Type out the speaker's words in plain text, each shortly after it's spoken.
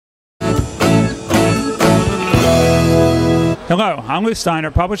Hello, I'm Steiner,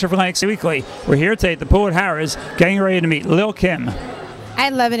 publisher for Atlantic City Weekly. We're here today at the pool at Harrah's, getting ready to meet Lil' Kim. I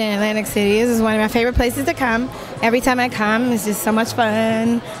love it in Atlantic City. This is one of my favorite places to come. Every time I come, it's just so much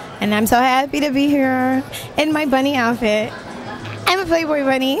fun. And I'm so happy to be here in my bunny outfit. I'm a Playboy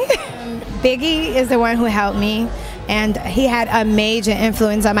bunny. Biggie is the one who helped me, and he had a major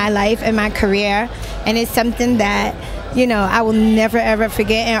influence on my life and my career. And it's something that, you know, I will never ever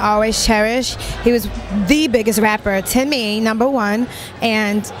forget and always cherish. He was the biggest rapper to me, #1,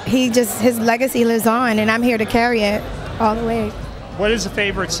 and his legacy lives on, and I'm here to carry it all the way. What is a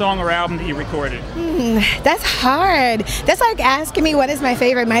favorite song or album that you recorded? That's hard. That's like asking me what is my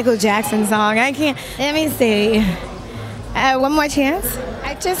favorite Michael Jackson song. I can't. Let me see. One More Chance.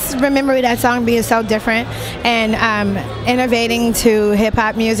 I just remember that song being so different and innovating to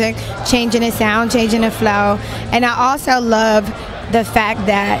hip-hop music, changing the sound, changing the flow. And I also love the fact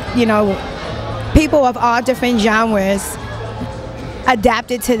that, you know, people of all different genres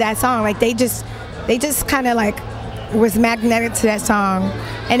adapted to that song. Like they just kind of like was magnetic to that song,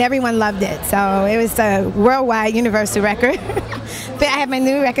 and everyone loved it. So it was a worldwide universal record. But I have my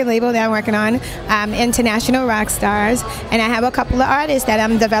new record label that I'm working on, International Rock Stars, and I have a couple of artists that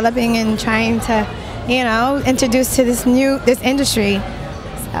I'm developing and trying to, you know, introduce to this industry,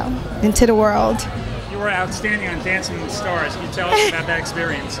 so into the world. You were outstanding on Dancing with the Stars. Can you tell us about that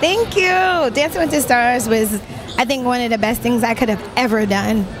experience? Thank you. Dancing with the Stars was, I think, one of the best things I could have ever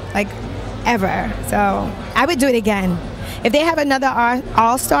done, like ever. So I would do it again. If they have another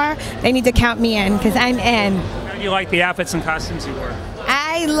all-star, they need to count me in, because I'm in. How do you like the outfits and costumes you wore?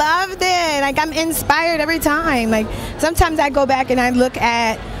 I loved it. Like, I'm inspired every time. Like, sometimes I go back and I look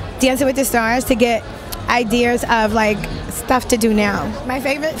at Dancing with the Stars to get ideas of like stuff to do now. My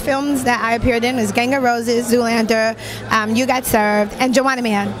favorite films that I appeared in was Gang of Roses, Zoolander, You Got Served, and Joanna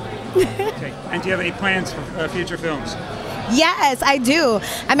Man. Okay. And do you have any plans for future films? Yes, I do.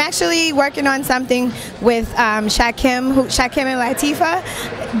 I'm actually working on something with Shakim and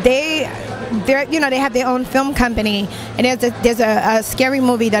Latifah. They have their own film company, and there's a scary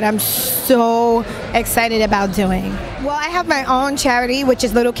movie that I'm so excited about doing. Well, I have my own charity, which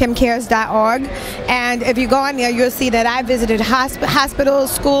is littlekimcares.org, and if you go on there, you'll see that I visited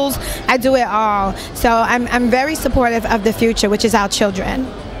hospitals, schools. I do it all. So I'm very supportive of the future, which is our children.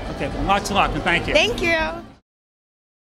 Okay, well, lots of luck, and thank you. Thank you.